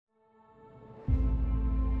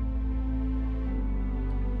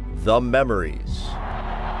the memories.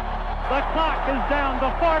 The clock is down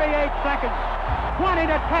to 48 seconds.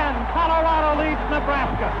 20-10, Colorado leads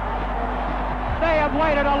Nebraska. They have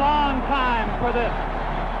waited a long time for this.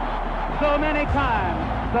 So many times,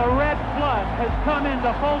 the red flood has come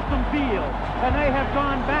into Folsom Field, and they have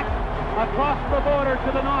gone back across the border to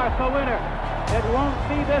the north to winter. It won't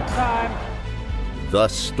be this time. The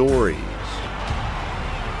stories.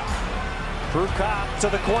 Prukop to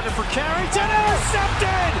the corner for Carrington,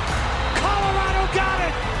 intercepted! Colorado got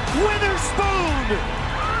it! Witherspoon!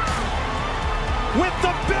 With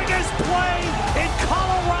the biggest play in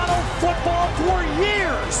Colorado football for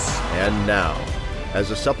years! And now,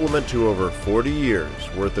 as a supplement to over 40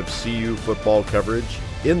 years worth of CU football coverage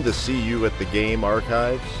in the CU at the Game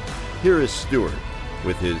archives, here is Stuart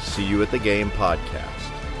with his CU at the Game podcast.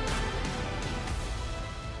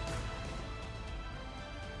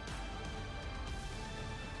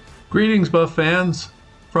 Greetings, Buff fans,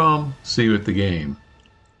 from CU at the Game.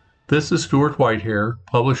 This is Stuart Whitehair,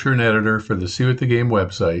 publisher and editor for the CU at the Game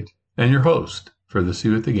website, and your host for the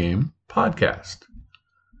CU at the Game podcast.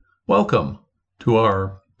 Welcome to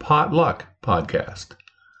our Potluck Podcast.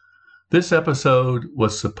 This episode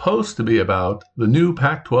was supposed to be about the new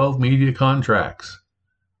Pac-12 media contracts,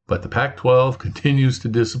 but the Pac-12 continues to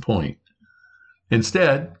disappoint.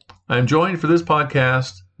 Instead, I'm joined for this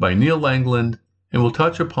podcast by Neil Langland, and we'll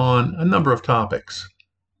touch upon a number of topics.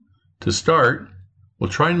 To start, we'll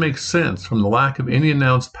try and make sense from the lack of any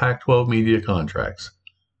announced Pac-12 media contracts,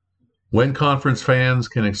 when conference fans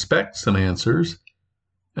can expect some answers,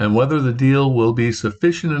 and whether the deal will be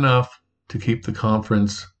sufficient enough to keep the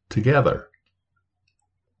conference together.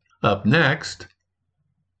 Up next,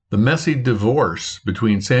 the messy divorce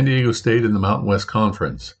between San Diego State and the Mountain West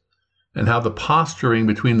Conference, and how the posturing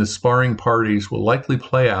between the sparring parties will likely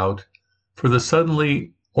play out for the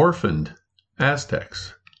suddenly orphaned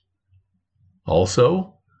Aztecs.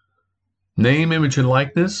 Also, name, image, and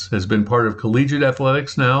likeness has been part of collegiate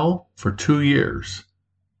athletics now for 2 years.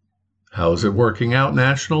 How is it working out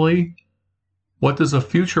nationally? What does a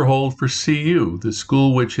future hold for CU, the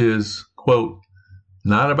school which is, quote,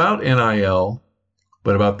 not about NIL,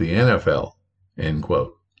 but about the NFL, end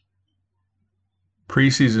quote.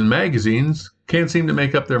 Preseason magazines can't seem to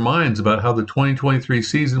make up their minds about how the 2023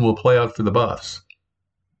 season will play out for the Buffs.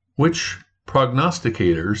 Which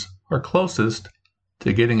prognosticators are closest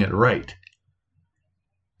to getting it right?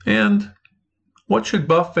 And what should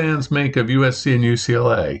Buff fans make of USC and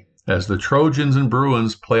UCLA as the Trojans and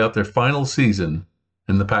Bruins play out their final season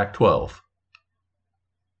in the Pac-12?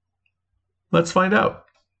 Let's find out.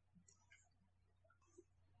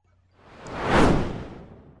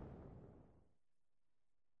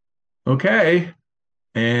 Okay,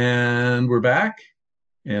 and we're back,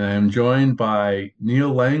 and I'm joined by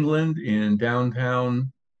Neil Langland in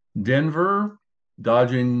downtown Denver,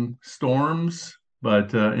 dodging storms,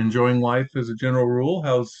 but enjoying life as a general rule.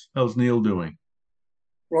 How's Neil doing?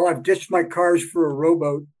 Well, I've ditched my cars for a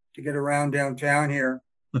rowboat to get around downtown here.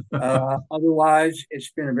 Otherwise,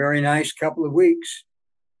 it's been a very nice couple of weeks.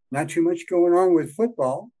 Not too much going on with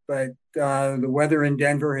football, but the weather in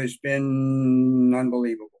Denver has been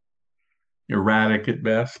unbelievable. Erratic at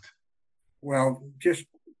best. Well, just,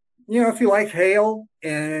 if you like hail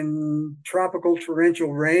and tropical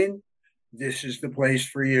torrential rain, this is the place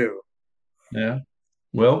for you. Yeah.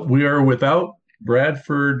 Well, we are without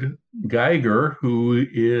Bradford Geiger, who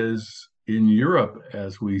is in Europe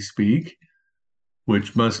as we speak,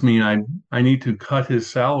 which must mean I need to cut his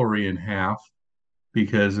salary in half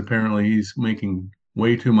because apparently he's making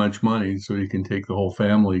way too much money so he can take the whole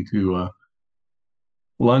family to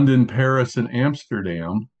London, Paris, and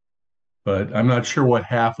Amsterdam, but I'm not sure what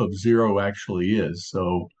half of zero actually is.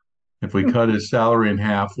 So if we cut his salary in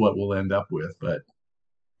half, what we'll end up with. But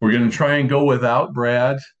we're going to try and go without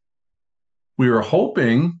Brad. We were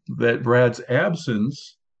hoping that Brad's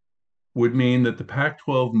absence would mean that the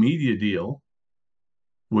Pac-12 media deal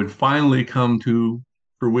would finally come to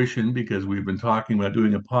fruition, because we've been talking about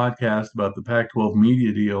doing a podcast about the Pac-12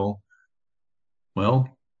 media deal, well,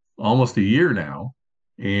 almost a year now.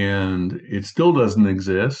 And it still doesn't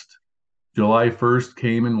exist. July 1st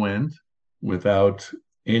came and went without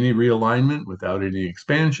any realignment, without any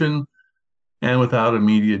expansion, and without a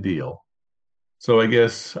media deal. So I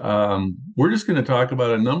guess we're just going to talk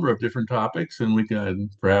about a number of different topics, and we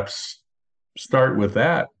can perhaps start with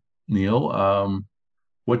that. Neil,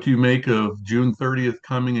 what do you make of June 30th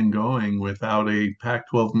coming and going without a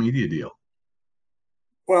Pac-12 media deal?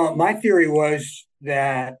 Well, my theory was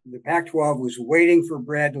that the Pac-12 was waiting for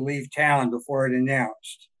Brad to leave town before it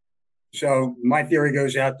announced. So my theory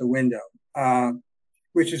goes out the window,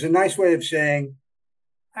 which is a nice way of saying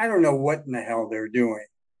I don't know what in the hell they're doing.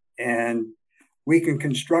 And we can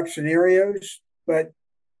construct scenarios, but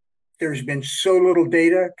there's been so little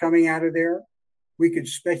data coming out of there. We could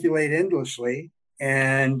speculate endlessly.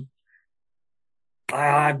 And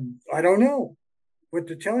I don't know what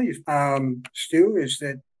to tell you, Stu, is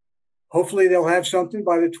that hopefully they'll have something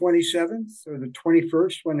by the 27th or the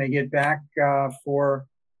 21st when they get back for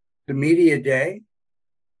the media day.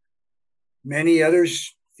 Many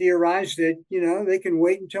others theorize that, they can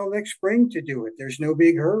wait until next spring to do it. There's no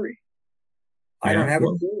big hurry. I don't have a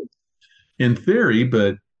clue. In theory,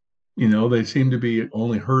 but, they seem to be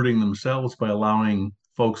only hurting themselves by allowing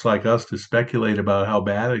folks like us to speculate about how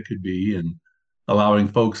bad it could be and allowing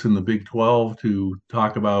folks in the Big 12 to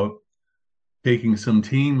talk about taking some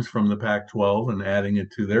teams from the Pac-12 and adding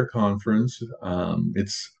it to their conference.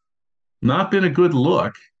 It's not been a good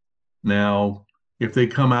look. Now, if they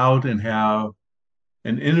come out and have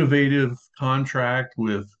an innovative contract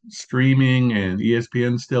with streaming and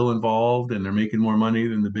ESPN still involved and they're making more money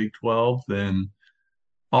than the Big 12, then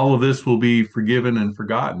all of this will be forgiven and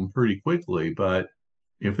forgotten pretty quickly. But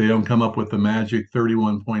if they don't come up with the magic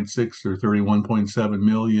 31.6 or 31.7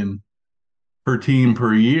 million per team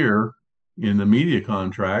per year in the media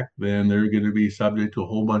contract, then they're going to be subject to a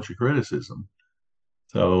whole bunch of criticism.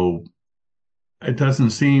 So it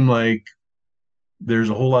doesn't seem like there's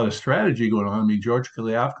a whole lot of strategy going on. I mean, George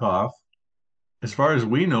Klyavkov, as far as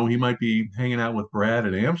we know, he might be hanging out with Brad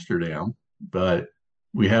in Amsterdam, but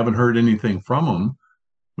we haven't heard anything from him.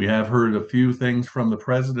 We have heard a few things from the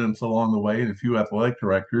presidents along the way and a few athletic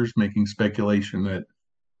directors making speculation that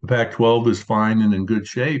the Pac-12 is fine and in good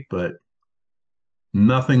shape, but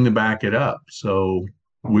nothing to back it up. So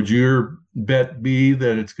would your bet be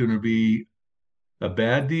that it's going to be a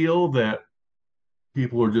bad deal, that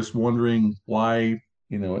people are just wondering why,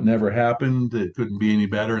 it never happened, it couldn't be any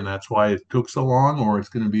better, and that's why it took so long, or it's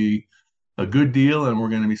going to be a good deal and we're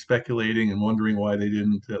going to be speculating and wondering why they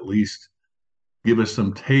didn't at least give us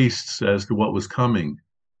some tastes as to what was coming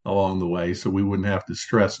along the way so we wouldn't have to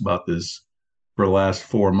stress about this for the last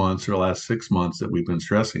 4 months or the last 6 months that we've been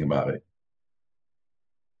stressing about it?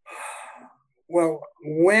 Well,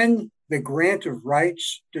 when the grant of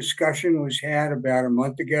rights discussion was had about a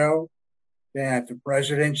month ago, that the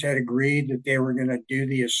presidents had agreed that they were going to do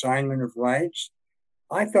the assignment of rights,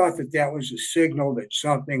 I thought that that was a signal that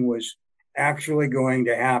something was actually going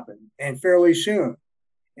to happen, and fairly soon,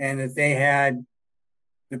 and that they had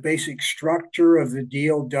the basic structure of the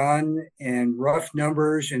deal done and rough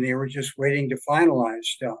numbers, and they were just waiting to finalize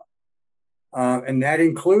stuff. And that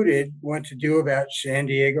included what to do about San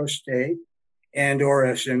Diego State and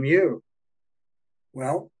or SMU.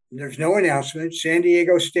 Well, there's no announcement. San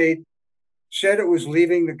Diego State said it was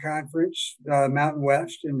leaving the conference, Mountain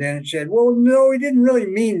West, and then it said, well, no, we didn't really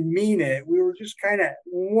mean it. We were just kind of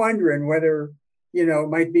wondering whether, it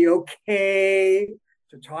might be okay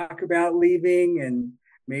to talk about leaving and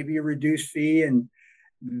maybe a reduced fee. And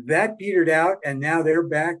that petered out, and now they're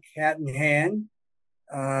back hat in hand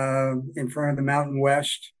in front of the Mountain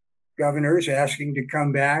West governors asking to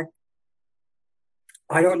come back.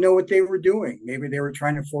 I don't know what they were doing. Maybe they were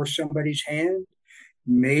trying to force somebody's hand.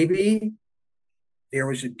 Maybe there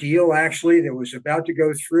was a deal actually that was about to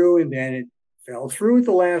go through and then it fell through at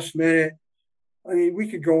the last minute. I mean, we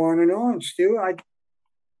could go on and on, Stu.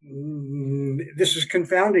 This is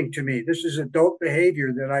confounding to me. This is adult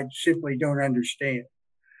behavior that I simply don't understand.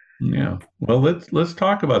 Yeah. Well, let's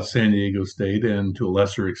talk about San Diego State and to a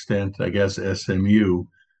lesser extent, I guess, SMU,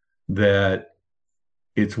 that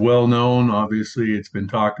it's well known. Obviously, it's been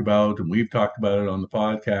talked about, and we've talked about it on the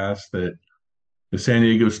podcast, that the San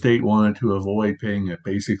Diego State wanted to avoid paying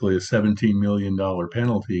basically a $17 million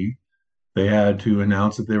penalty. They had to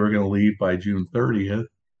announce that they were going to leave by June 30th.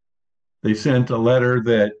 They sent a letter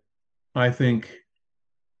that I think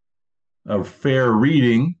a fair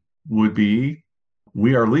reading would be,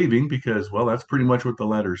 we are leaving because, well, that's pretty much what the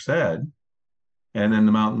letter said. And then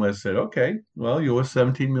the Mountain West said, okay, well, you owe us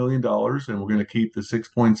 $17 million and we're going to keep the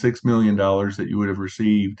 $6.6 million that you would have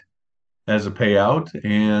received as a payout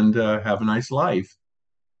and have a nice life.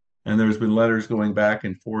 And there's been letters going back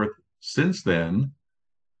and forth since then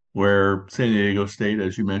where San Diego State,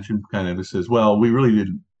 as you mentioned, kind of says, well, we really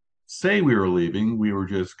didn't say we were leaving. We were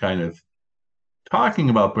just kind of talking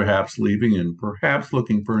about perhaps leaving and perhaps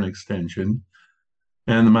looking for an extension.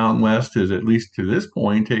 And the Mountain West is, at least to this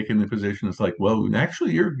point, taking the position. It's like, well,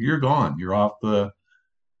 actually, you're gone. You're off the,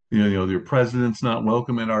 your president's not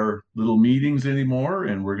welcome at our little meetings anymore,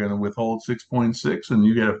 and we're going to withhold 6.6, and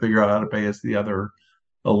you got to figure out how to pay us the other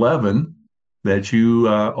 11 that you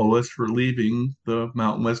owe us for leaving the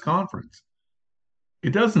Mountain West Conference.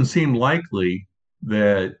 It doesn't seem likely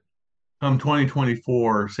that come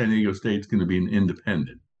 2024, San Diego State's going to be an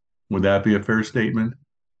independent. Would that be a fair statement?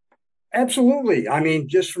 Absolutely. I mean,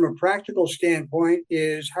 just from a practical standpoint,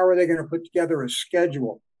 is how are they going to put together a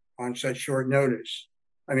schedule on such short notice?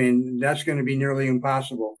 I mean, that's going to be nearly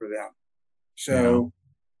impossible for them. So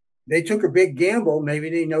they took a big gamble. Maybe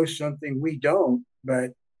they know something we don't,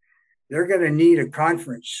 but they're going to need a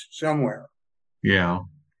conference somewhere. Yeah.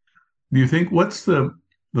 Do you think what's the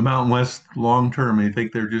Mountain West long term? Do you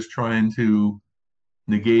think they're just trying to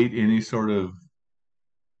negate any sort of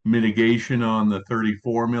mitigation on the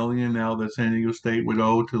 34 million now that San Diego State would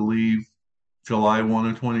owe to leave July 1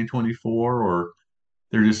 of 2024, or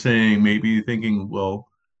they're just saying maybe thinking, well,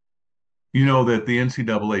 that the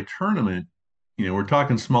NCAA tournament, we're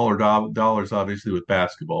talking smaller dollars obviously with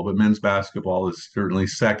basketball, but men's basketball is certainly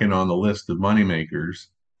second on the list of moneymakers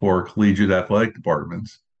for collegiate athletic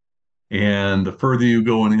departments. And the further you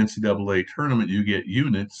go in the NCAA tournament, you get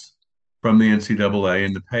units from the NCAA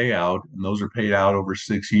and the payout, and those are paid out over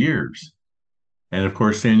 6 years. And of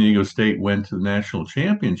course, San Diego State went to the national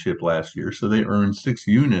championship last year, so they earned 6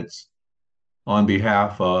 units on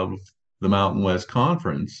behalf of the Mountain West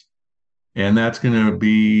Conference. And that's going to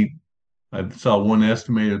be, I saw one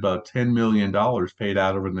estimated about $10 million paid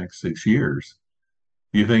out over the next 6 years.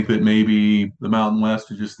 Do you think that maybe the Mountain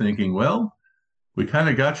West is just thinking, well, we kind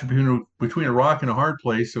of got you between a rock and a hard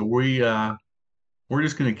place, so we're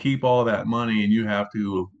just going to keep all that money, and you have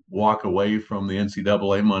to walk away from the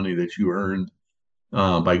NCAA money that you earned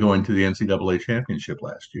by going to the NCAA championship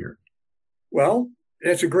last year? Well,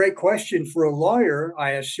 that's a great question for a lawyer.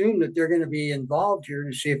 I assume that they're going to be involved here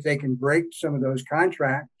to see if they can break some of those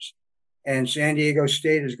contracts, and San Diego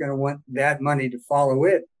State is going to want that money to follow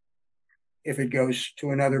it if it goes to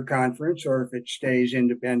another conference or if it stays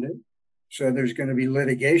independent. So there's going to be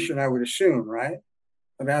litigation, I would assume, right,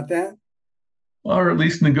 about that? Or at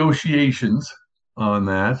least negotiations on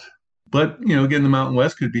that. But, again, the Mountain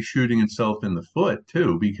West could be shooting itself in the foot,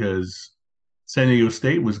 too, because San Diego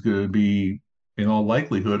State was going to be, in all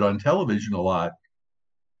likelihood, on television a lot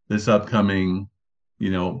this upcoming,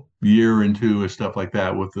 year and two and stuff like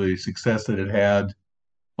that with the success that it had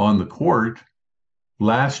on the court.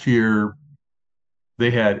 Last year, they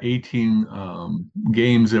had 18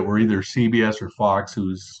 games that were either CBS or Fox,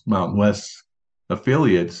 who's Mountain West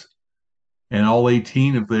affiliates, and all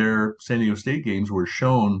 18 of their San Diego State games were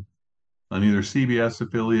shown on either CBS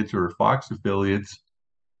affiliates or Fox affiliates.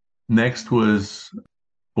 Next was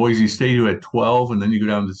Boise State, who had 12, and then you go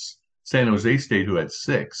down to San Jose State, who had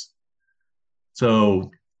 6. So,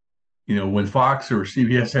 when Fox or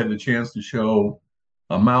CBS had the chance to show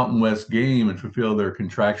a Mountain West game and fulfill their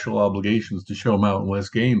contractual obligations to show Mountain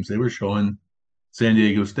West games, they were showing San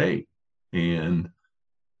Diego State. And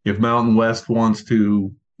if Mountain West wants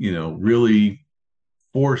to, really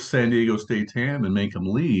force San Diego State's hand and make them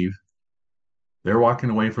leave, they're walking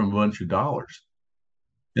away from a bunch of dollars.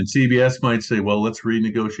 And CBS might say, well, let's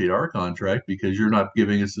renegotiate our contract because you're not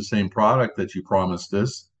giving us the same product that you promised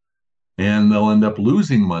us. And they'll end up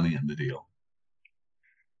losing money in the deal.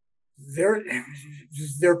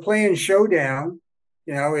 They're playing showdown.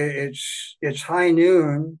 It's high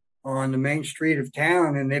noon on the main street of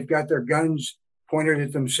town, and they've got their guns pointed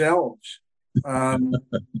at themselves. The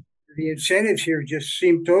incentives here just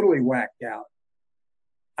seem totally whacked out.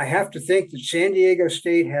 I have to think that San Diego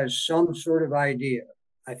State has some sort of idea.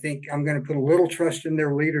 I think I'm going to put a little trust in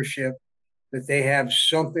their leadership that they have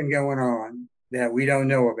something going on that we don't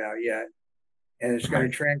know about yet. And it's going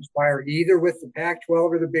to transpire either with the Pac-12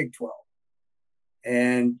 or the Big 12.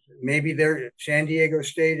 And maybe San Diego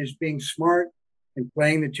State is being smart and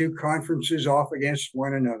playing the two conferences off against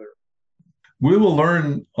one another. We will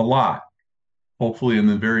learn a lot, hopefully in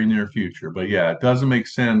the very near future. But yeah, it doesn't make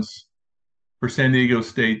sense for San Diego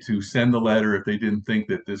State to send the letter if they didn't think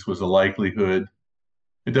that this was a likelihood.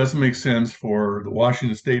 It doesn't make sense for the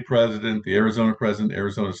Washington State president, the Arizona president,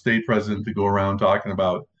 Arizona State president to go around talking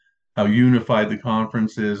about how unified the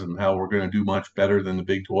conference is and how we're going to do much better than the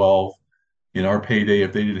Big 12 in our payday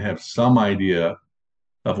if they didn't have some idea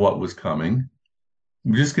of what was coming.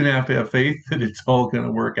 We're just going to have faith that it's all going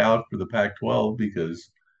to work out for the Pac-12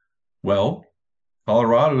 because, well,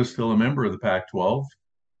 Colorado is still a member of the Pac-12.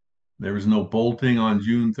 There was no bolting on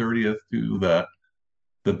June 30th to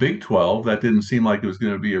the Big 12. That didn't seem like it was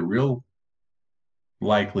going to be a real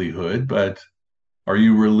likelihood, but are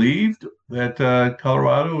you relieved that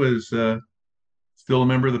Colorado is still a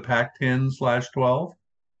member of the Pac-10/12?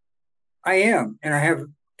 I am, and I have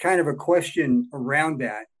kind of a question around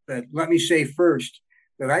that. But let me say first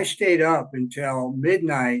that I stayed up until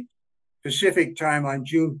midnight Pacific time on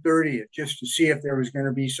June 30th, just to see if there was going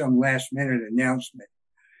to be some last minute announcement.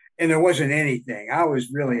 And there wasn't anything. I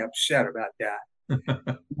was really upset about that.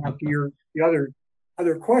 Now, to the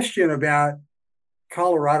other question about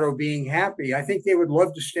Colorado being happy, I think they would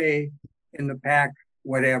love to stay in the Pac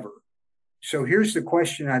whatever. So here's the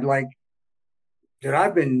question that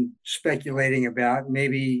I've been speculating about.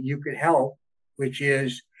 Maybe you could help, which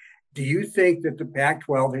is, do you think that the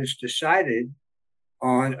Pac-12 has decided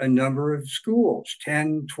on a number of schools,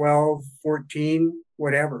 10, 12, 14,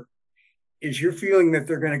 whatever? Is your feeling that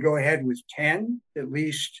they're going to go ahead with 10, at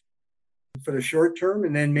least for the short term,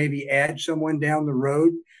 and then maybe add someone down the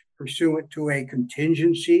road pursuant to a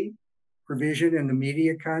contingency provision in the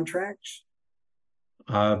media contracts?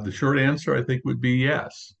 The short answer, I think, would be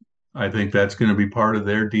yes. I think that's going to be part of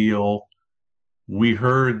their deal. We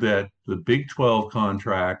heard that the Big 12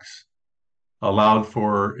 contracts allowed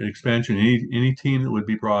for an expansion. Any team that would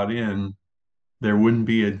be brought in, there wouldn't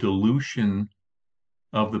be a dilution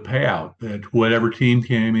of the payout, that whatever team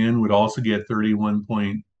came in would also get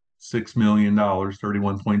 $31.6 million,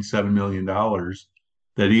 $31.7 million,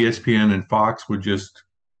 that ESPN and Fox would just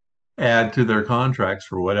add to their contracts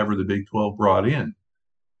for whatever the Big 12 brought in.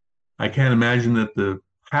 I can't imagine that the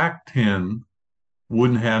Pac-10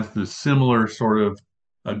 wouldn't have the similar sort of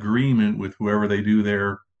agreement with whoever they do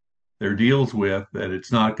their deals with, that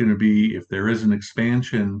it's not going to be, if there is an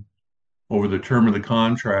expansion over the term of the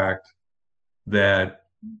contract, that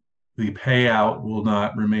the payout will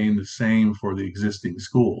not remain the same for the existing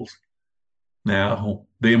schools. Now,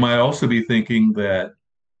 they might also be thinking that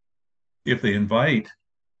if they invite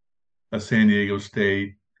a San Diego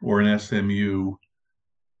State or an SMU,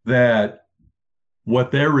 that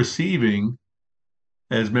what they're receiving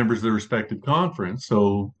as members of their respective conference,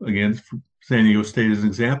 so again, San Diego State as an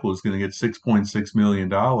example, is going to get $6.6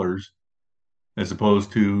 million as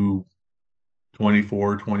opposed to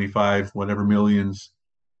 24, 25, whatever millions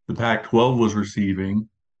the Pac-12 was receiving.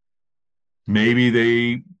 Maybe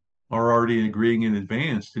they are already agreeing in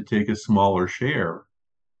advance to take a smaller share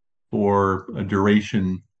for a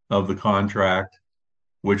duration of the contract,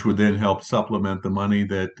 which would then help supplement the money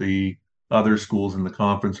that the other schools in the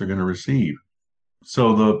conference are going to receive.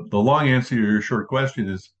 So the long answer to your short question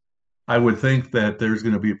is, I would think that there's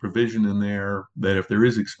going to be a provision in there that if there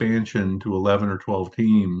is expansion to 11 or 12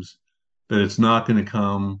 teams, that it's not going to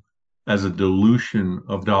come as a dilution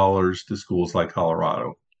of dollars to schools like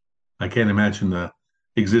Colorado. I can't imagine the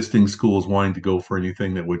existing schools wanting to go for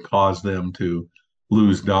anything that would cause them to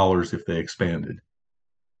lose dollars if they expanded.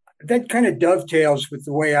 That kind of dovetails with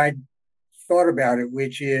the way I thought about it,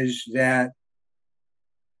 which is that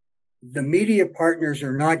the media partners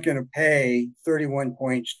are not going to pay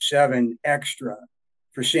 31.7 extra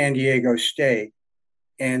for San Diego State,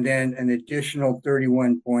 and then an additional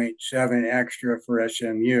 31.7 extra for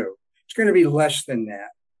SMU. It's going to be less than that.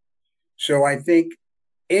 So I think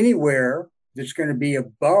anywhere that's going to be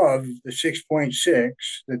above the 6.6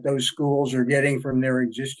 that those schools are getting from their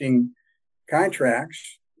existing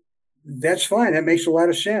contracts, that's fine. That makes a lot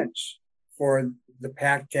of sense for the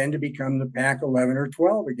Pac-10 to become the Pac-11 or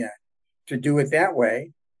 12 again, to do it that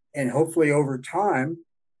way. And hopefully over time,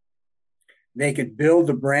 they could build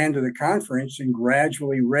the brand of the conference and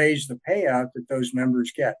gradually raise the payout that those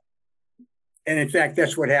members get. And in fact,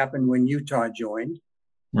 that's what happened when Utah joined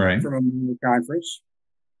from a conference.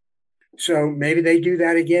 So maybe they do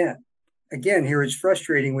that again. Again, here it's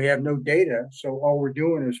frustrating. We have no data. So all we're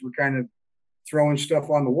doing is we're kind of throwing stuff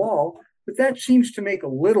on the wall. But that seems to make a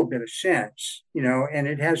little bit of sense, and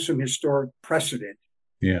it has some historic precedent.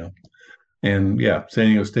 Yeah. And yeah, San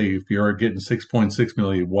Diego State, if you're getting 6.6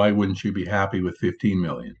 million, why wouldn't you be happy with 15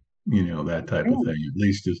 million? That type of thing, at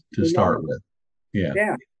least to start with. Yeah.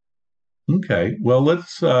 Yeah. Okay. Well,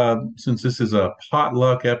 let's, since this is a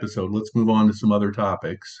potluck episode, let's move on to some other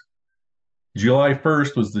topics. July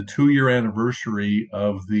 1st was the 2-year anniversary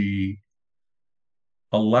of the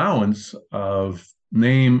allowance of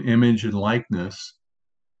name, image, and likeness.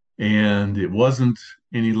 And it wasn't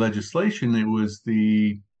any legislation. It was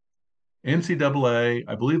the NCAA,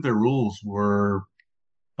 I believe their rules were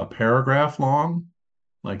a paragraph long,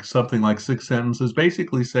 like something like 6 sentences,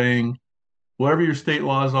 basically saying whatever your state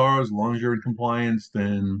laws are, as long as you're in compliance,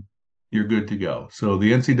 then you're good to go. So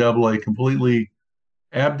the NCAA completely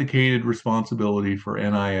abdicated responsibility for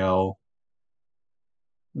NIL.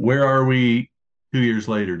 Where are we 2 years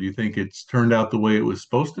later? Do you think it's turned out the way it was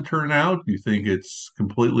supposed to turn out? Do you think it's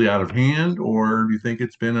completely out of hand? Or do you think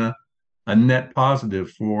it's been a net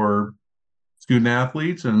positive for student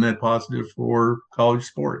athletes and a net positive for college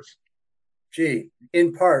sports? Gee,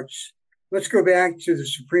 in parts. Let's go back to the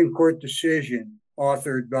Supreme Court decision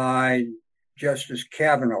authored by Justice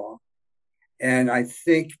Kavanaugh. And I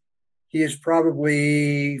think he is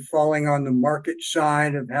probably falling on the market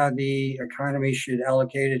side of how the economy should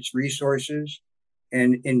allocate its resources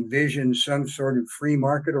and envision some sort of free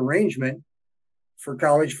market arrangement for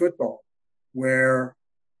college football, where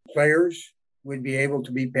players would be able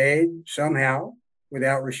to be paid somehow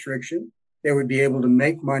without restriction. They would be able to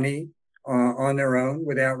make money on their own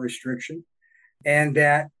without restriction, and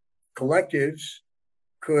that collectives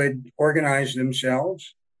could organize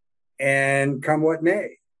themselves and come what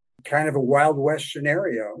may. Kind of a Wild West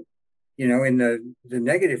scenario, in the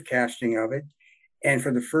negative casting of it. And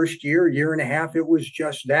for the first year and a half, it was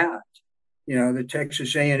just that. The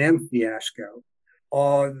Texas A&M fiasco,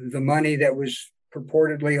 all the money that was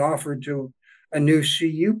purportedly offered to a new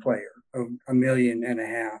CU player of $1.5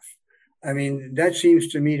 million. I mean, that seems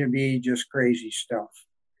to me to be just crazy stuff.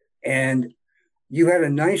 And you had a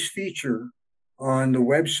nice feature on the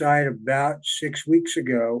website about 6 weeks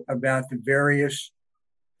ago about the various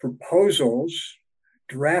proposals,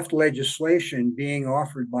 draft legislation being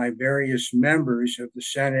offered by various members of the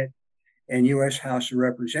Senate and U.S. House of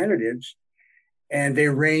Representatives. And they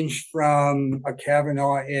range from a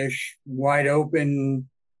Kavanaugh-ish wide open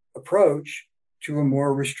approach to a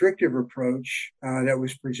more restrictive approach that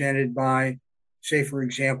was presented by, say, for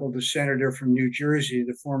example, the senator from New Jersey,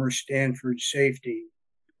 the former Stanford safety.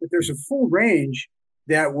 But there's a full range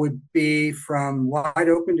that would be from wide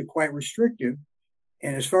open to quite restrictive.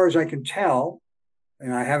 And as far as I can tell,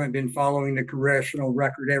 and I haven't been following the congressional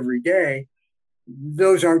record every day,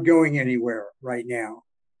 those aren't going anywhere right now.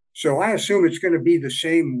 So I assume it's going to be the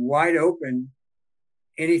same wide open,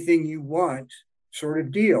 anything you want sort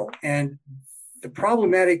of deal. And the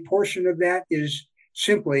problematic portion of that is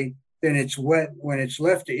simply that when it's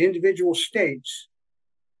left to individual states.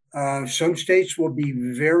 Some states will be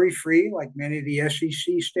very free, like many of the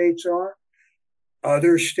SEC states are.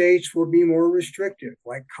 Other states will be more restrictive,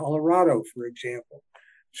 like Colorado, for example.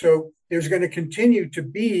 So there's going to continue to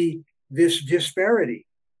be this disparity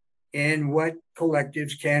in what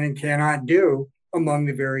collectives can and cannot do among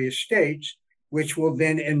the various states, which will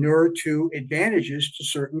then inure to advantages to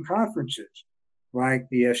certain conferences, like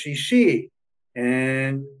the SEC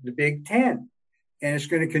and the Big Ten. And it's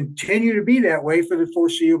going to continue to be that way for the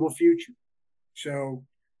foreseeable future. So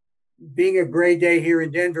being a gray day here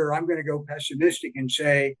in Denver, I'm going to go pessimistic and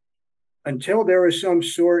say, until there is some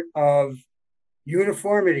sort of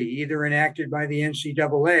uniformity, either enacted by the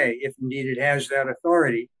NCAA, if indeed it has that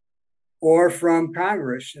authority, or from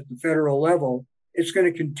Congress at the federal level, it's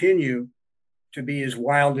going to continue to be as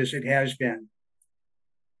wild as it has been.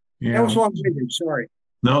 Yeah. That was long-winded, sorry.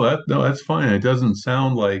 No, that's fine. It doesn't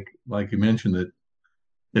sound like you mentioned that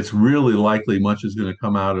it's really likely much is going to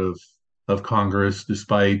come out of Congress,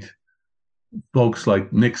 despite folks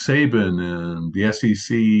like Nick Saban and the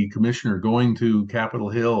SEC commissioner going to Capitol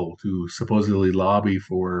Hill to supposedly lobby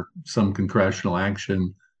for some congressional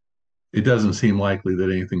action. It doesn't seem likely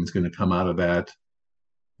that anything's going to come out of that.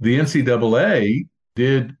 The NCAA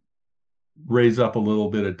did raise up a little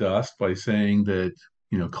bit of dust by saying that,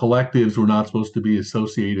 collectives were not supposed to be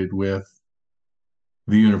associated with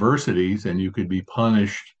the universities, and you could be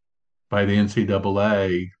punished by the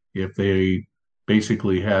NCAA if they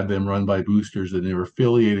basically had them run by boosters and they were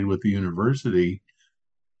affiliated with the university.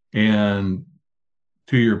 And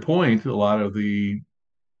to your point, a lot of the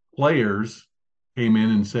players came in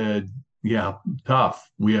and said, yeah,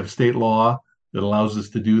 tough. We have state law that allows us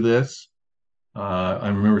to do this. I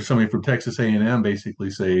remember somebody from Texas A&M basically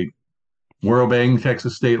say, we're obeying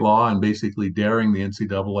Texas state law and basically daring the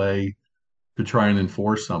NCAA to try and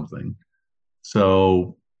enforce something.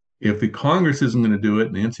 So if the Congress isn't going to do it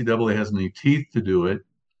and the NCAA has any teeth to do it,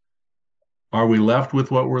 are we left with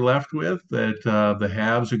what we're left with? That the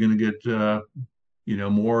haves are going to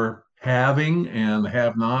get, more having, and the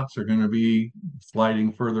have-nots are going to be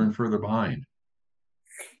sliding further and further behind?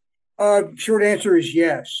 Short answer is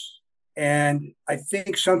yes. And I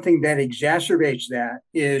think something that exacerbates that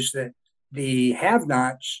is that the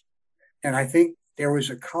have-nots, and I think there was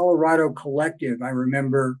a Colorado collective I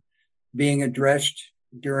remember being addressed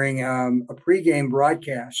during a pregame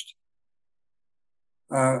broadcast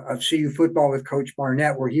of CU football with Coach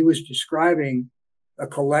Barnett, where he was describing a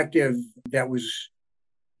collective that was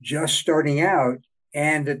just starting out,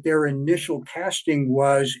 and that their initial casting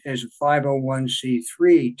was as a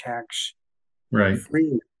 501c3 tax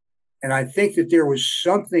free. And I think that there was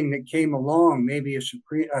something that came along, maybe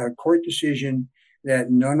a court decision that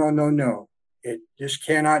no, this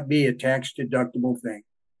cannot be a tax deductible thing.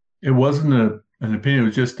 It wasn't an opinion. It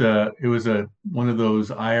was just one of those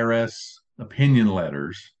IRS opinion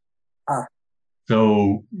letters.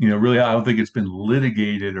 So, really, I don't think it's been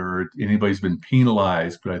litigated or anybody's been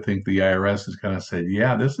penalized, but I think the IRS has kind of said,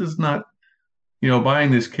 yeah, this is not,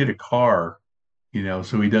 buying this kid a car,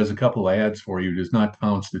 so he does a couple ads for you does not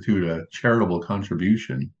constitute a charitable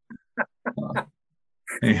contribution. Well,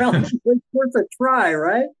 And it's worth a try,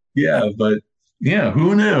 right? yeah, but yeah,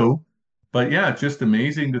 who knew? But yeah, it's just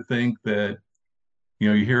amazing to think that,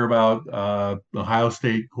 you hear about Ohio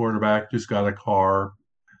State quarterback just got a car,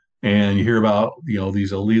 and you hear about,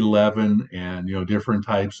 these Elite 11 and, different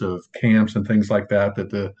types of camps and things like that, that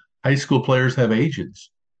the high school players have agents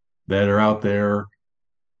that are out there,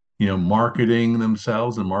 marketing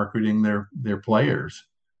themselves and marketing their players.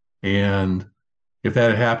 And if that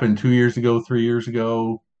had happened 2 years ago, 3 years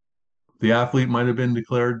ago, the athlete might have been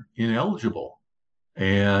declared ineligible.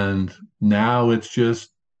 And now it's just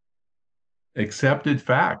accepted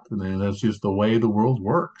fact. And that's just the way the world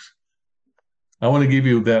works. I want to give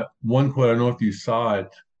you that one quote. I don't know if you saw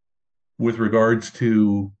it with regards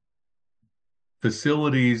to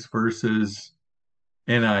facilities versus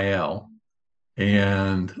NIL.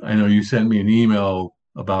 And I know you sent me an email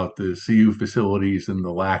about the CU facilities and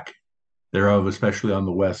the lack thereof, especially on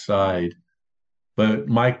the west side. But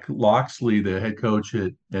Mike Loxley, the head coach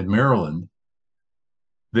at Maryland,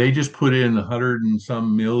 they just put in 100 and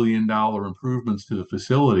some $1 million improvements to the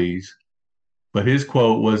facilities. But his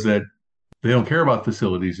quote was that they don't care about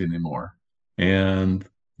facilities anymore. And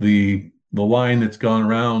the line that's gone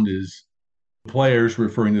around is players,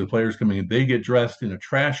 referring to the players coming in, they get dressed in a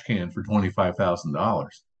trash can for $25,000.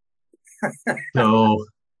 So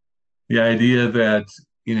the idea that,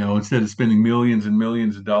 instead of spending millions and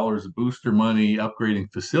millions of dollars of booster money upgrading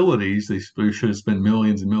facilities, they should have spent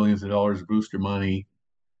millions and millions of dollars of booster money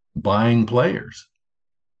buying players.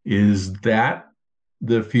 Is that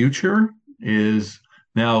the future? Is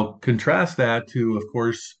now contrast that to, of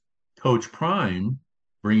course, Coach Prime,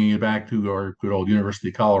 bringing it back to our good old University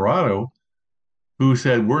of Colorado, who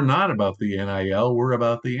said, we're not about the NIL, we're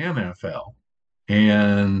about the NFL.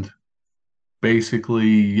 And basically,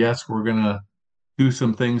 yes, we're going to do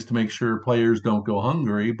some things to make sure players don't go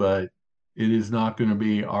hungry, but it is not going to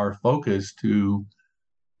be our focus to,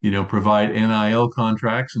 provide NIL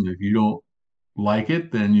contracts. And if you don't like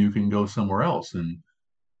it, then you can go somewhere else. And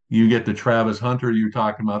you get the Travis Hunter you're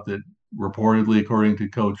talking about that reportedly, according to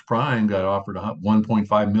Coach Prime, got offered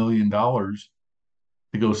 $1.5 million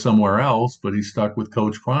to go somewhere else, but he's stuck with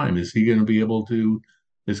Coach Prime. Is he going to be able to,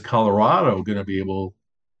 is Colorado going to be able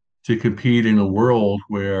to compete in a world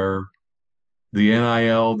where the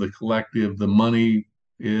NIL, the collective, the money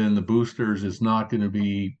in the boosters is not going to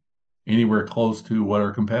be anywhere close to what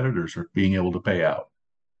our competitors are being able to pay out?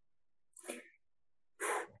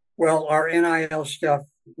 Well, our NIL stuff,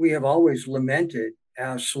 we have always lamented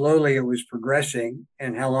how slowly it was progressing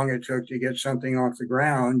and how long it took to get something off the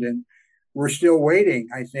ground. And we're still waiting,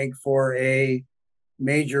 I think, for a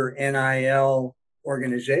major NIL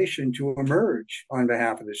organization to emerge on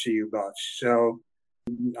behalf of the CU Buffs. So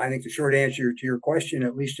I think the short answer to your question,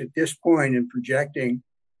 at least at this point in projecting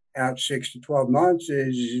out 6 to 12 months,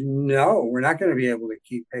 is no, we're not going to be able to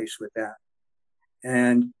keep pace with that.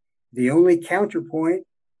 And the only counterpoint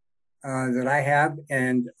that I have,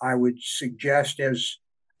 and I would suggest as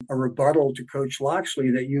a rebuttal to Coach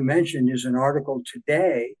Loxley that you mentioned, is an article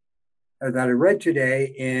today that I read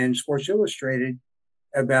today in Sports Illustrated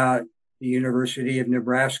about the University of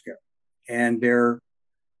Nebraska and their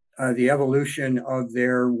the evolution of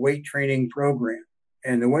their weight training program.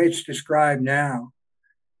 And the way it's described now,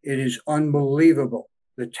 it is unbelievable,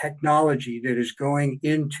 the technology that is going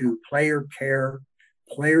into player care,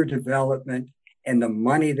 player development, and the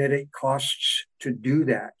money that it costs to do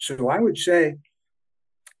that. So I would say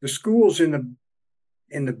the schools in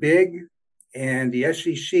the Big and the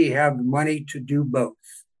SEC have money to do both.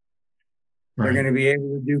 Right. They're going to be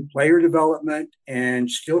able to do player development and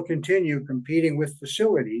still continue competing with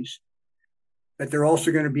facilities, but they're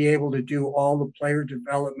also going to be able to do all the player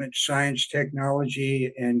development, science,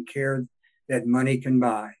 technology, and care that money can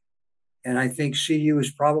buy. And I think CU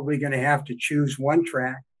is probably going to have to choose one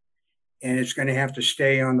track, and it's going to have to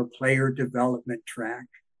stay on the player development track,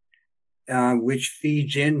 which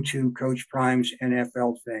feeds into Coach Prime's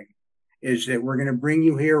NFL thing, is that we're going to bring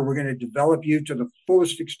you here, we're going to develop you to the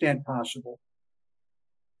fullest extent possible.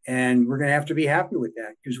 And we're going to have to be happy with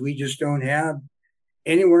that because we just don't have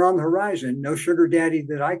anyone on the horizon, no sugar daddy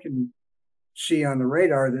that I can see on the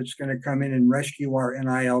radar that's going to come in and rescue our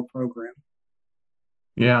NIL program.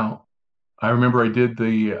 Yeah. I remember I did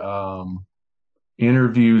the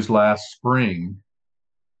interviews last spring,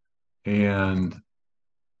 and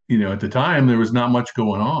at the time there was not much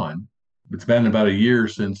going on. It's been about a year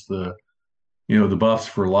since the the Buffs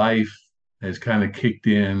for Life has kind of kicked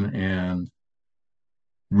in and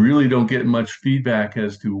really don't get much feedback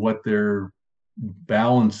as to what their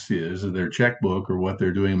balance is of their checkbook or what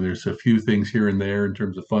they're doing. There's a few things here and there in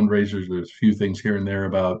terms of fundraisers. There's a few things here and there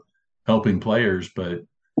about helping players, but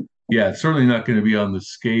yeah, it's certainly not going to be on the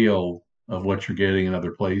scale of what you're getting in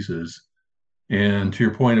other places. And to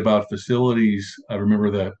your point about facilities, I remember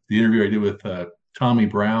the interview I did with Tommy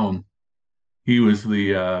Brown. He was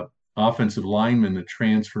the offensive lineman that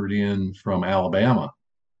transferred in from Alabama.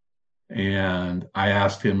 And I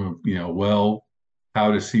asked him, well,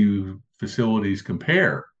 how does CU facilities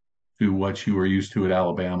compare to what you were used to at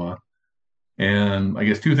Alabama? And I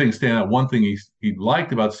guess two things stand out. One thing he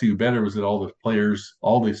liked about CU better was that all the players,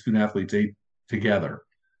 all the student athletes ate together.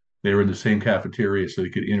 They were in the same cafeteria so they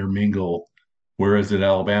could intermingle. Whereas at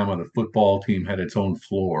Alabama, the football team had its own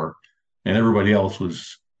floor and everybody else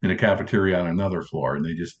was in a cafeteria on another floor and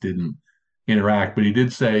they just didn't interact. But he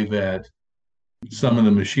did say that some of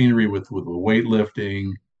the machinery with the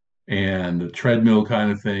weightlifting and the treadmill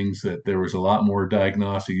kind of things, that there was a lot more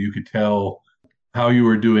diagnostic. You could tell how you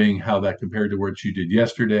were doing, how that compared to what you did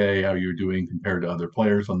yesterday, how you were doing compared to other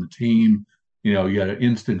players on the team. You had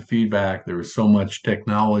instant feedback. There was so much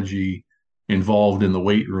technology involved in the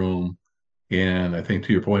weight room. And I think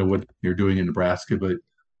to your point, what you're doing in Nebraska, but,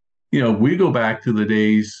 we go back to the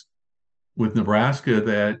days with Nebraska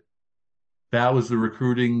that was the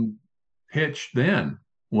recruiting pitch then,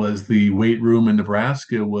 was the weight room in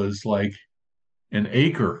Nebraska was like an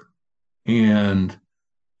acre. And,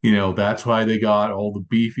 that's why they got all the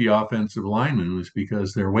beefy offensive linemen, was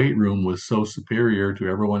because their weight room was so superior to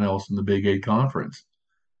everyone else in the Big 8 conference.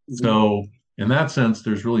 Mm-hmm. So in that sense,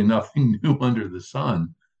 there's really nothing new under the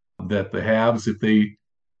sun. That the haves, if they,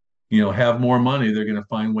 have more money, they're going to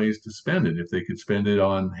find ways to spend it. If they could spend it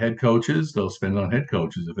on head coaches, they'll spend it on head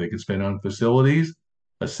coaches. If they could spend it on facilities,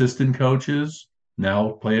 assistant coaches,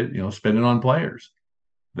 now spend it on players.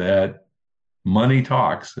 That money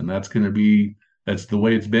talks, and that's the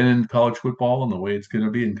way it's been in college football and the way it's going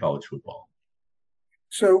to be in college football.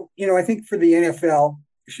 So, I think for the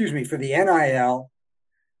for the NIL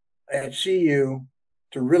at CU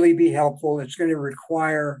to really be helpful, it's going to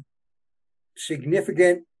require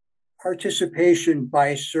significant participation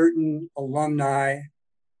by certain alumni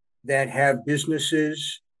that have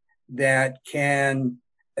businesses that can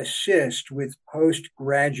assist with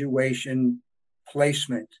post-graduation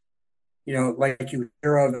placement. Like you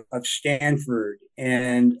hear of Stanford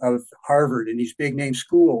and of Harvard and these big name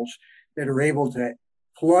schools that are able to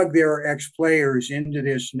plug their ex-players into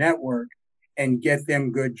this network and get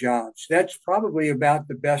them good jobs. That's probably about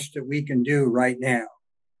the best that we can do right now.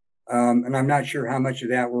 And I'm not sure how much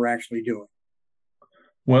of that we're actually doing.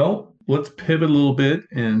 Well, let's pivot a little bit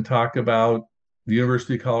and talk about the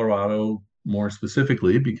University of Colorado more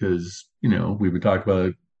specifically, because, we've been talking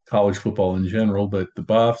about college football in general, but the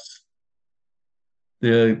Buffs,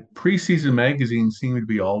 the preseason magazines seem to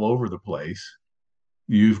be all over the place.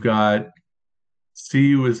 You've got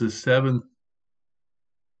CU as the 7th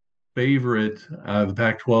favorite out of the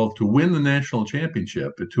Pac-12 to win the national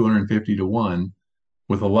championship at 250-1,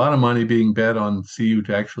 with a lot of money being bet on CU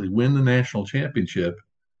to actually win the national championship.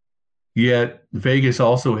 Yet Vegas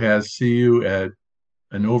also has CU at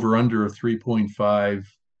an over-under of 3.5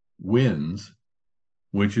 wins,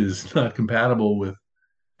 which is not compatible with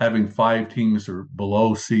having 5 teams or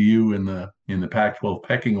below CU in the Pac-12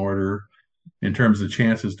 pecking order in terms of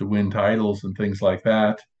chances to win titles and things like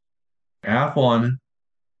that. Athlon,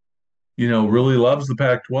 really loves the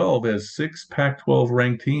Pac-12, has 6 Pac-12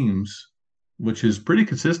 ranked teams, which is pretty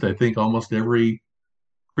consistent. I think almost every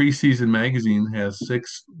preseason magazine has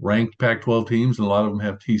 6 ranked Pac-12 teams, and a lot of them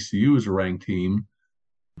have TCU as a ranked team.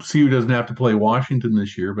 CU doesn't have to play Washington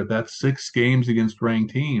this year, but that's 6 games against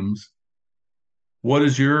ranked teams. What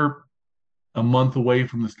is a month away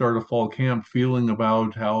from the start of fall camp feeling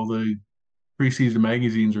about how the preseason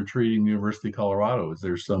magazines are treating the University of Colorado? Is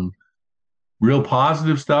there some real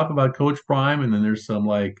positive stuff about Coach Prime, and then there's some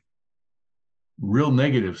real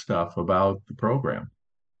negative stuff about the program?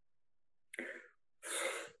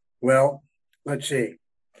 Well, let's see.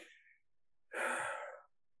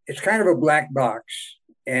 It's kind of a black box,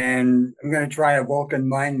 and I'm going to try a Vulcan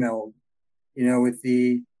mind meld,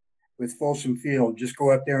 with Folsom Field. Just go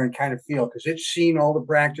up there and kind of feel, because it's seen all the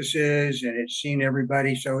practices and it's seen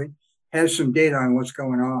everybody, so it has some data on what's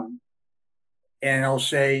going on. And I'll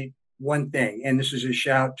say one thing, and this is a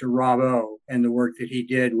shout to Rob O and the work that he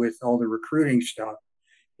did with all the recruiting stuff,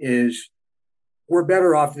 is we're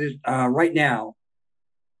better off right now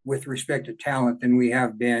with respect to talent than we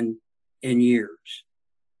have been in years.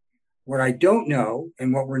 What I don't know,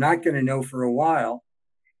 and what we're not going to know for a while,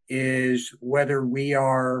 is whether we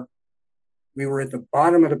were at the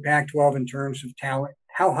bottom of the Pac-12 in terms of talent.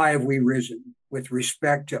 How high have we risen with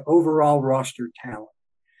respect to overall roster talent?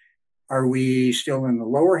 Are we still in the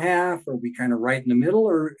lower half? Are we kind of right in the middle?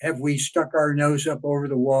 Or have we stuck our nose up over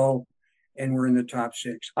the wall and we're in the top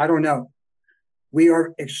 6? I don't know. We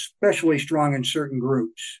are especially strong in certain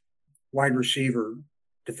groups: wide receiver,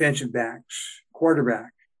 defensive backs,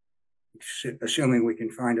 quarterback, assuming we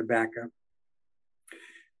can find a backup.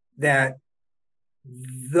 That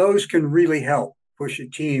those can really help push a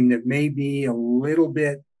team that may be a little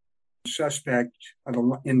bit suspect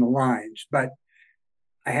in the lines. But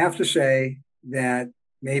I have to say that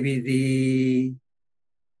maybe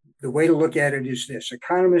the way to look at it is this: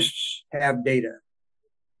 economists have data,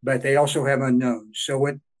 but they also have unknowns. So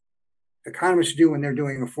what economists do when they're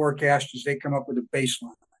doing a forecast is they come up with a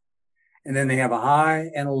baseline, and then they have a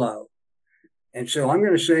high and a low. And so I'm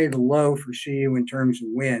going to say the low for CU in terms of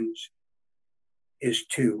wins is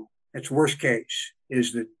 2. That's worst case,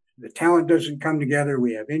 is that the talent doesn't come together,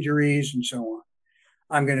 we have injuries and so on.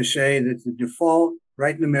 I'm going to say that the default,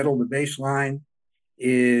 right in the middle, the baseline,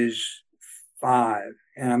 is 5.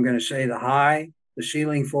 And I'm going to say the high, the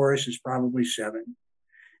ceiling for us, is probably 7.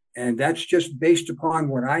 And that's just based upon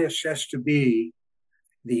what I assess to be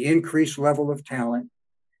the increased level of talent,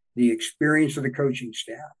 the experience of the coaching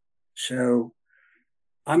staff. So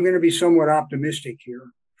I'm going to be somewhat optimistic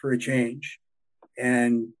here for a change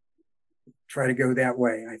and try to go that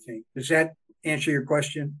way, I think. Does that answer your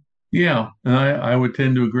question? Yeah, and I would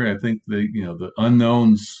tend to agree. I think the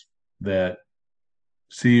unknowns that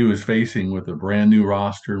CU is facing with a brand new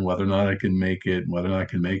roster and whether or not I can make it, whether or not I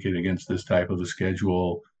can make it against this type of a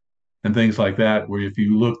schedule and things like that, where if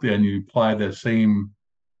you looked and you apply that same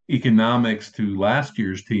economics to last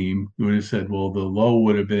year's team, you would have said, well, the low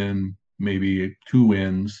would have been maybe 2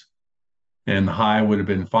 wins and the high would have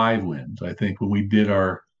been 5 wins. I think when we did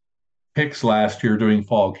our picks last year during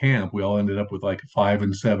fall camp, we all ended up with like a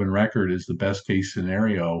 5-7 record as the best case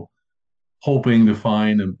scenario, hoping to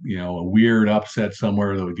find a weird upset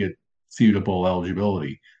somewhere that would get CU to bowl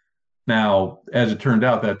eligibility. Now, as it turned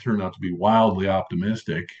out, that turned out to be wildly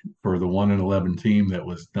optimistic for the 1-11 team that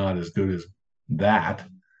was not as good as that.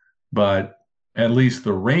 But at least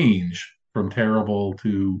the range from terrible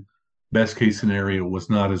to best case scenario was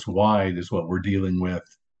not as wide as what we're dealing with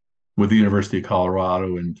the University of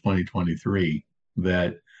Colorado in 2023.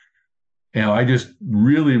 That, I just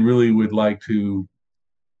really, really would like to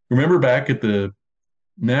remember back at the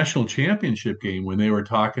national championship game when they were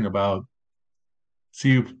talking about,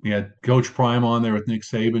 we had Coach Prime on there with Nick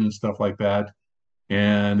Saban and stuff like that.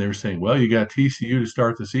 And they were saying, well, you got TCU to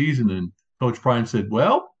start the season. And Coach Prime said,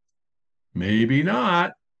 well, maybe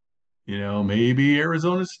not, maybe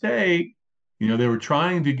Arizona State. They were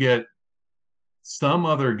trying to get some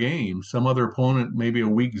other game, some other opponent, maybe a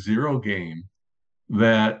week 0 game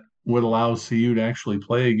that would allow CU to actually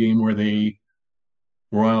play a game where they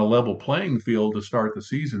were on a level playing field to start the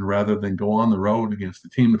season rather than go on the road against the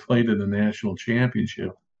team that played in the national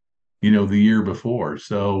championship, the year before.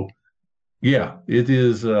 So, yeah, it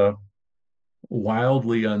is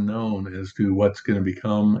wildly unknown as to what's going to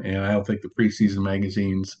become. And I don't think the preseason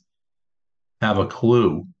magazines have a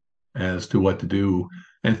clue as to what to do.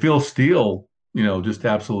 And Phil Steele, just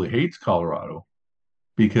absolutely hates Colorado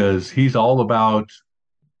because he's all about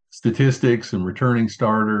statistics and returning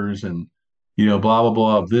starters and, blah, blah,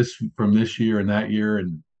 blah, of this from this year and that year.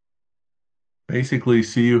 And basically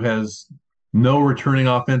CU has no returning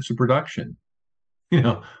offensive production,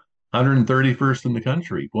 131st in the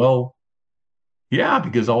country. Well, yeah,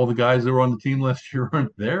 because all the guys that were on the team last year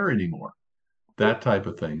aren't there anymore, that type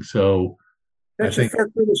of thing. So that's a fair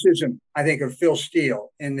criticism, I think, of Phil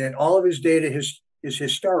Steele, in that all of his data is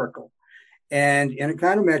historical. And in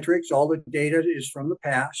econometrics, all the data is from the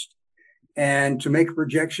past. And to make a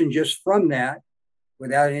projection just from that,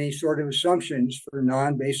 without any sort of assumptions for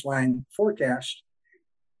non-baseline forecast,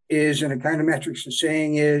 is in econometrics, the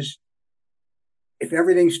saying is, if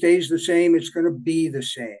everything stays the same, it's going to be the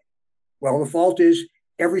same. Well, the fault is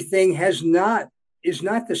everything is not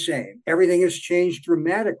the same. Everything has changed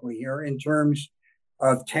dramatically here in terms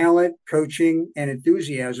of talent, coaching, and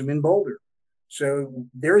enthusiasm in Boulder. So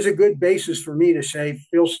there's a good basis for me to say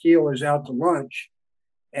Phil Steele is out to lunch,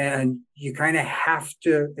 and you kind of have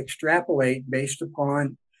to extrapolate based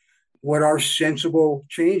upon what are sensible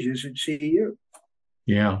changes at CU.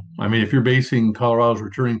 Yeah. I mean, if you're basing Colorado's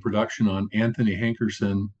returning production on Anthony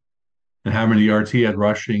Hankerson and how many yards he had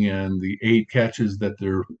rushing and the 8 catches that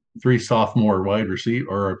their 3 sophomore wide receiver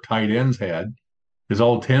or tight ends had, because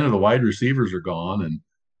all 10 of the wide receivers are gone. And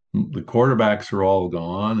the quarterbacks are all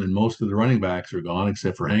gone, and most of the running backs are gone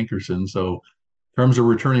except for Hankerson. So, in terms of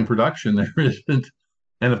returning production, there isn't,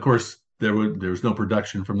 and of course, there was no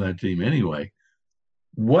production from that team anyway.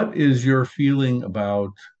 What is your feeling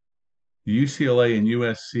about UCLA and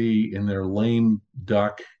USC in their lame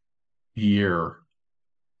duck year?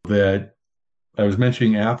 That I was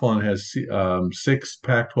mentioning, Athlon has 6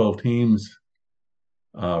 Pac-12 teams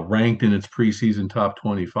ranked in its preseason top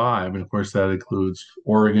 25. And of course, that includes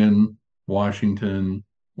Oregon, Washington,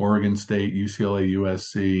 Oregon State, UCLA,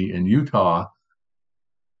 USC, and Utah.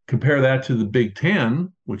 Compare that to the Big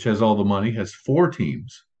Ten, which has all the money, has 4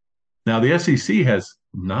 teams. Now, the SEC has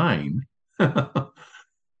 9,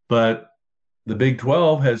 but the Big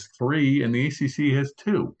 12 has 3, and the ACC has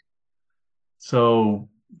 2. So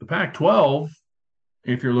the Pac-12,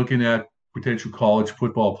 if you're looking at potential college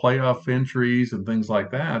football playoff entries and things like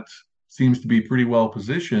that, seems to be pretty well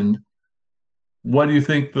positioned. What do you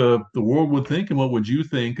think the world would think, and what would you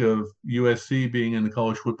think of USC being in the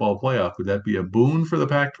college football playoff? Would that be a boon for the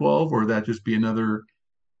Pac-12, or would that just be another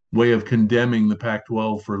way of condemning the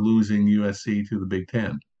Pac-12 for losing USC to the Big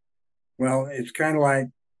Ten? Well, it's kind of like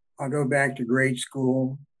I'll go back to grade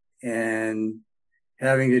school and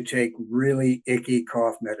having to take really icky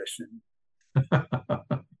cough medicine.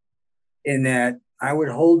 In that I would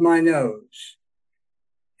hold my nose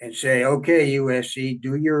and say, okay, USC,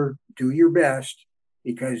 do your best,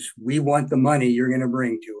 because we want the money you're going to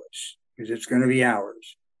bring to us, because it's going to be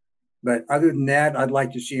ours. But other than that, I'd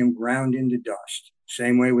like to see them ground into dust.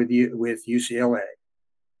 Same way with UCLA.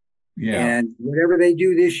 Yeah. And whatever they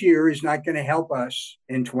do this year is not going to help us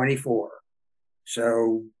in 24.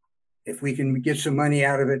 So if we can get some money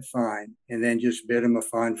out of it, fine. And then just bid them a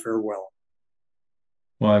fond farewell.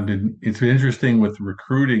 Well, it's been interesting with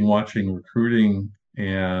watching recruiting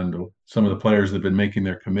and some of the players that have been making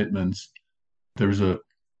their commitments. There's a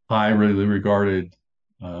highly regarded,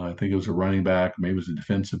 I think it was a running back, maybe it was a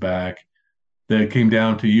defensive back, that came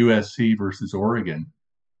down to USC versus Oregon.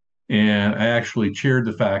 And I actually cheered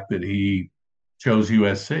the fact that he chose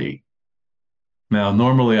USC. Now,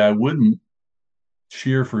 normally I wouldn't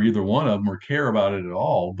cheer for either one of them or care about it at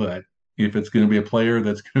all, but if it's going to be a player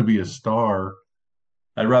that's going to be a star,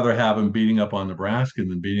 I'd rather have him beating up on Nebraska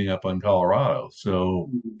than beating up on Colorado. So,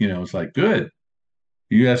 it's like, good.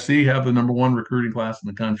 USC have the number 1 recruiting class in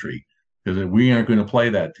the country, because we aren't going to play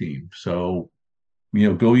that team. So,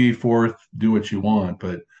 go ye forth, do what you want.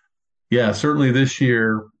 But yeah, certainly this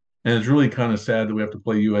year, and it's really kind of sad that we have to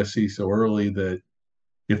play USC so early, that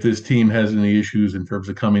if this team has any issues in terms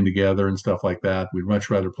of coming together and stuff like that, we'd much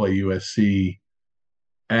rather play USC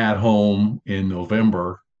at home in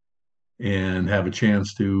November and have a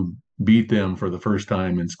chance to beat them for the first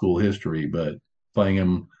time in school history. But playing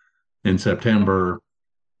them in September,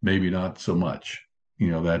 maybe not so much,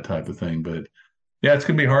 that type of thing. But yeah, it's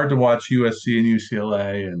going to be hard to watch USC and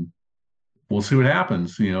UCLA, and we'll see what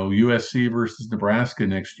happens. USC versus Nebraska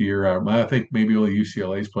next year. I think maybe only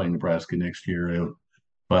UCLA is playing Nebraska next year,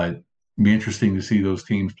 but it'd be interesting to see those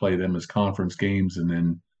teams play them as conference games. And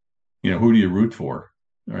then, who do you root for?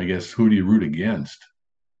 Or I guess, who do you root against?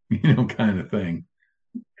 Kind of thing.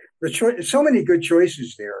 So many good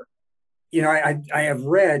choices there. I have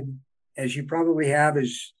read, as you probably have,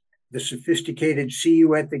 as the sophisticated See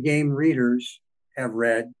You at the Game readers have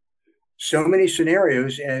read, so many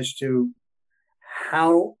scenarios as to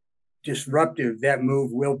how disruptive that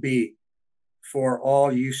move will be for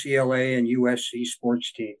all UCLA and USC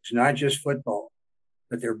sports teams, not just football,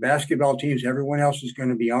 but their basketball teams. Everyone else is going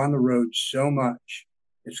to be on the road so much.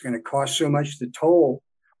 It's going to cost so much the toll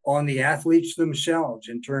on the athletes themselves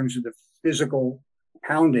in terms of the physical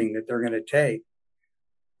pounding that they're going to take.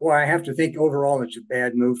 Well, I have to think overall it's a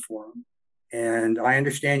bad move for them. And I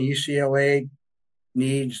understand UCLA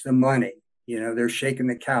needs the money. They're shaking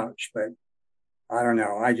the couch, but I don't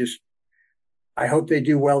know. I hope they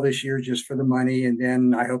do well this year just for the money. And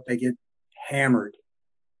then I hope they get hammered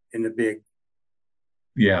in the big.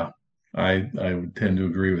 Yeah, I would tend to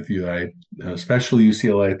agree with you. Especially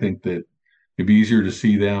UCLA, I think that it'd be easier to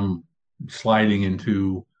see them sliding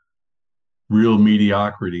into real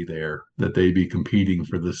mediocrity there, that they'd be competing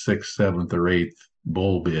for the 6th, 7th, or 8th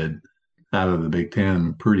bowl bid out of the Big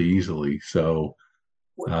Ten pretty easily. So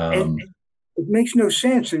it makes no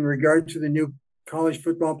sense in regard to the new college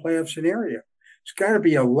football playoff scenario. It's got to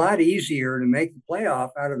be a lot easier to make the playoff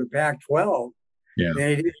out of the Pac-12 than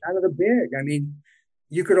it is out of the Big. I mean,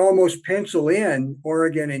 you could almost pencil in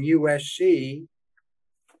Oregon and USC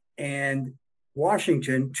and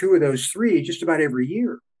Washington, 2 of those 3, just about every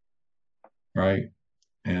year. Right.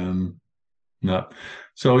 And No.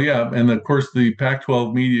 So, yeah. And of course, the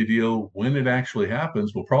Pac-12 media deal, when it actually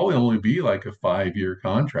happens, will probably only be like a 5-year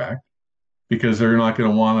contract because they're not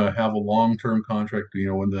going to want to have a long-term contract.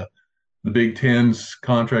 When the Big Ten's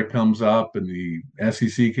contract comes up and the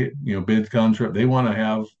SEC, bids contract, they want to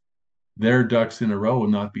have their ducks in a row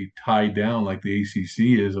and not be tied down like the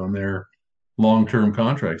ACC is on their long-term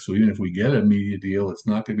contract. So even if we get a media deal, it's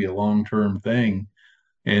not going to be a long-term thing.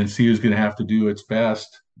 And CU is going to have to do its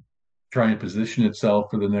best, try and position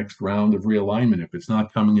itself for the next round of realignment. If it's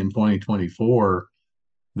not coming in 2024,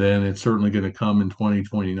 then it's certainly going to come in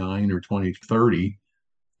 2029 or 2030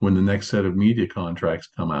 when the next set of media contracts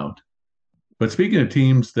come out. But speaking of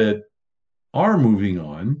teams that are moving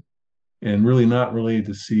on, and really not related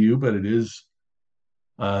to CU, but it is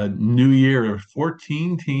a new year of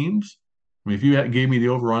 14 teams. I mean, if you gave me the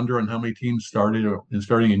over-under on how many teams starting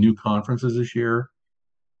in new conferences this year,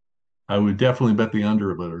 I would definitely bet the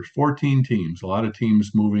under, but there's 14 teams. A lot of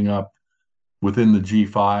teams moving up within the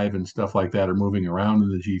G5 and stuff like that are moving around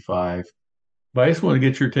in the G5. But I just want to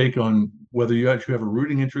get your take on whether you actually have a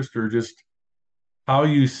rooting interest or just how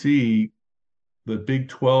you see the Big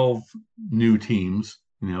 12 new teams.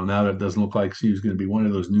 Now that it doesn't look like CU is going to be one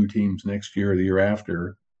of those new teams next year or the year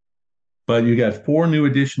after. But you got 4 new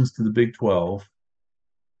additions to the Big 12.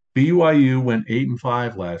 BYU went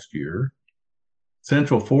 8-5 last year.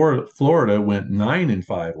 Central Florida went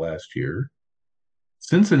 9-5 last year.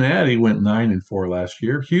 Cincinnati went 9-4 last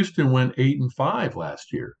year. Houston went 8-5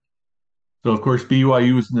 last year. So of course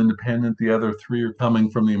BYU is an independent. The other 3 are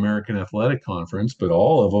coming from the American Athletic Conference, but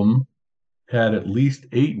all of them had at least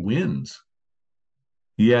 8 wins.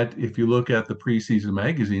 Yet, if you look at the preseason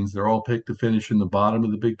magazines, they're all picked to finish in the bottom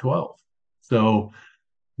of the Big 12. So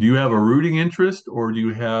do you have a rooting interest or do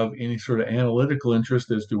you have any sort of analytical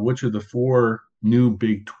interest as to which of the 4 new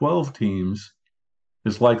Big 12 teams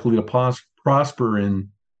is likely to prosper in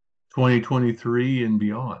 2023 and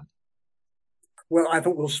beyond? Well, I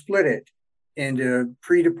think we'll split it into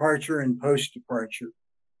pre-departure and post-departure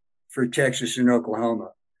for Texas and Oklahoma.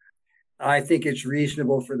 I think it's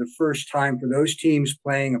reasonable for the first time for those teams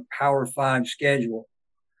playing a Power 5 schedule,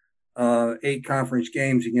 8 conference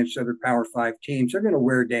games against other Power 5 teams. They're going to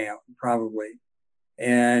wear down probably,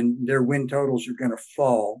 and their win totals are going to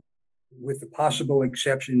fall, with the possible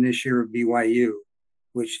exception this year of BYU,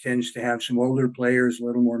 which tends to have some older players, a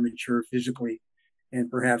little more mature physically,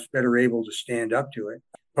 and perhaps better able to stand up to it.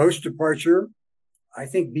 Post-departure, I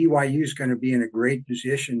think BYU is going to be in a great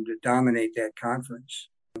position to dominate that conference.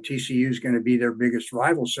 TCU is going to be their biggest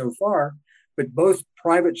rival so far, but both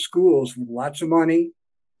private schools with lots of money,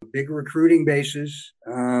 big recruiting bases.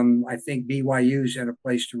 I think BYU is in a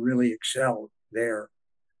place to really excel there.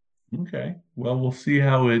 Okay, well, we'll see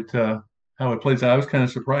how it plays out. I was kind of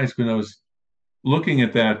surprised when I was looking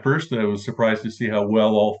at that. First, I was surprised to see how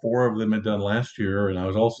well all 4 of them had done last year, and I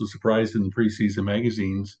was also surprised in the preseason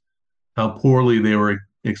magazines how poorly they were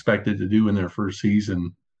expected to do in their first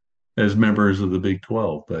season as members of the Big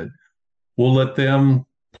 12. But we'll let them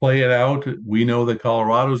play it out. We know that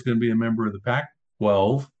Colorado is going to be a member of the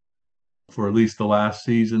Pac-12 for at least the last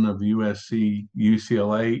season of the USC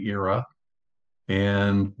UCLA era.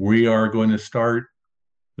 And we are going to start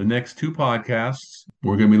the next 2 podcasts.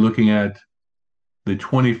 We're going to be looking at the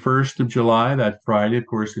 21st of July, that Friday. Of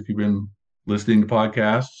course, if you've been listening to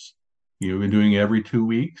podcasts, you've been doing it every 2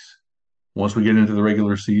 weeks. Once we get into the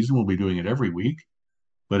regular season, we'll be doing it every week,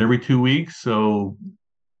 but every 2 weeks. So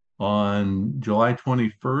on July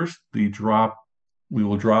 21st, we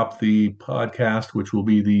will drop the podcast, which will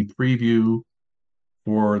be the preview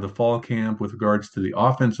for the fall camp with regards to the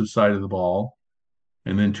offensive side of the ball.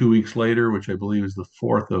 And then 2 weeks later, which I believe is the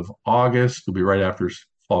 4th of August, will be right after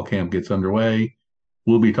fall camp gets underway,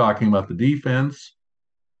 we'll be talking about the defense.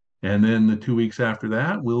 And then the 2 weeks after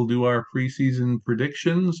that, we'll do our preseason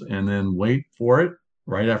predictions. And then wait for it.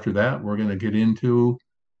 Right after that, we're going to get into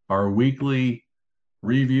our weekly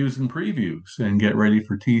reviews and previews and get ready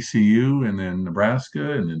for TCU and then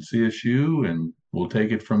Nebraska and then CSU, and we'll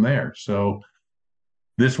take it from there. So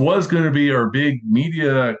this was going to be our big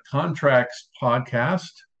media contracts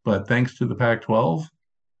podcast, but thanks to the Pac-12,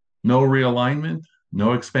 no realignment,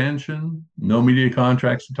 no expansion, no media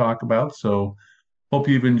contracts to talk about. So hope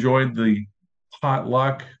you've enjoyed the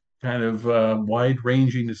potluck kind of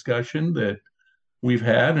wide-ranging discussion that we've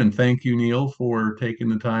had. And thank you, Neil, for taking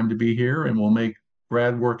the time to be here. And we'll make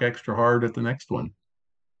Brad work extra hard at the next one.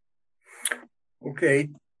 Okay.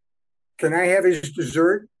 Can I have his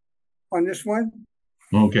dessert on this one?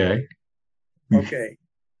 Okay. Okay.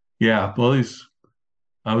 Yeah. Well,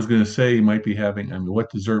 I was going to say he might be having,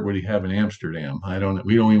 what dessert would he have in Amsterdam?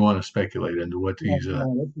 We don't even want to speculate into what he's.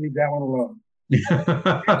 Let's leave that one alone.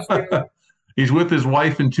 He's with his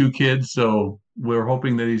wife and 2 kids, so we're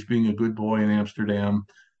hoping that he's being a good boy in Amsterdam.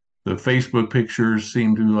 The Facebook pictures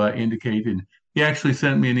seem to indicate, and he actually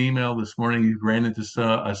sent me an email this morning. He ran into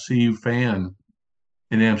a CU fan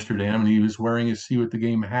in Amsterdam, and he was wearing his CU at the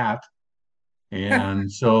Game hat.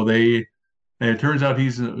 And so it turns out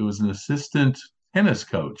it was an assistant tennis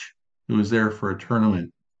coach who was there for a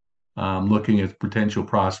tournament looking at potential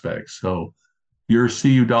prospects. So your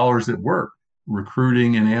CU dollars at work,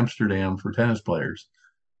 recruiting in Amsterdam for tennis players.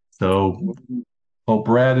 So hope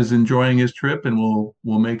Brad is enjoying his trip, and we'll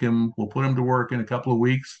put him to work in a couple of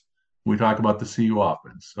weeks. We talk about the CU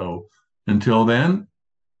offense. So until then,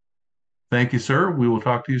 thank you, sir. We will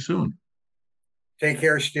talk to you soon. Take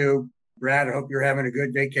care, Stu. Brad, I hope you're having a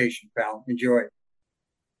good vacation, pal. Enjoy.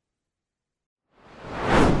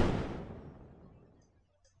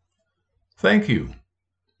 Thank you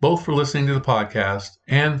both for listening to the podcast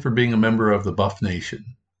and for being a member of the Buff Nation,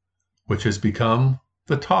 which has become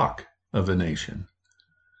the talk of the nation.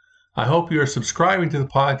 I hope you are subscribing to the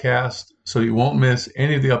podcast so you won't miss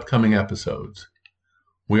any of the upcoming episodes.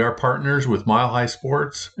 We are partners with Mile High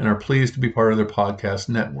Sports and are pleased to be part of their podcast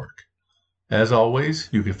network. As always,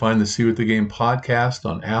 you can find the See You at the Game podcast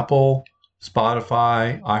on Apple,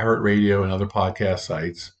 Spotify, iHeartRadio, and other podcast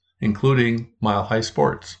sites, including Mile High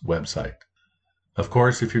Sports website. Of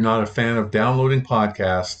course, if you're not a fan of downloading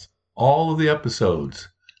podcasts, all of the episodes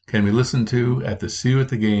can be listened to at the See You at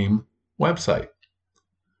the Game website.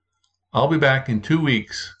 I'll be back in 2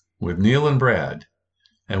 weeks with Neil and Brad,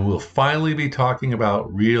 and we'll finally be talking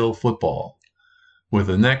about real football, with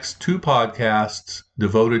the next 2 podcasts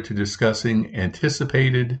devoted to discussing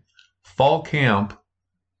anticipated fall camp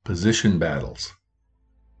position battles.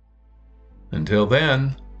 Until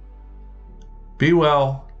then, be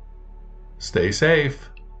well, stay safe,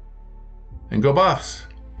 and go Buffs!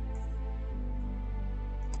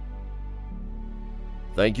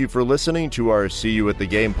 Thank you for listening to our See You at the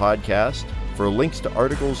Game podcast. For links to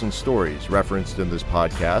articles and stories referenced in this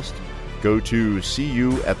podcast, go to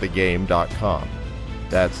seeyouatthegame.com.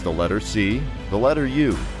 That's the letter C, the letter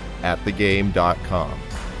U, atthegame.com.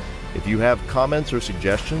 If you have comments or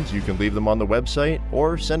suggestions, you can leave them on the website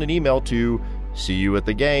or send an email to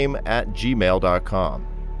seeyouatthegame@gmail.com.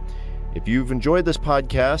 If you've enjoyed this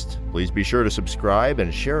podcast, please be sure to subscribe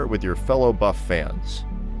and share it with your fellow Buff fans.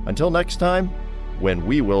 Until next time, when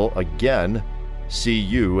we will again see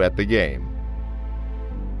you at the game.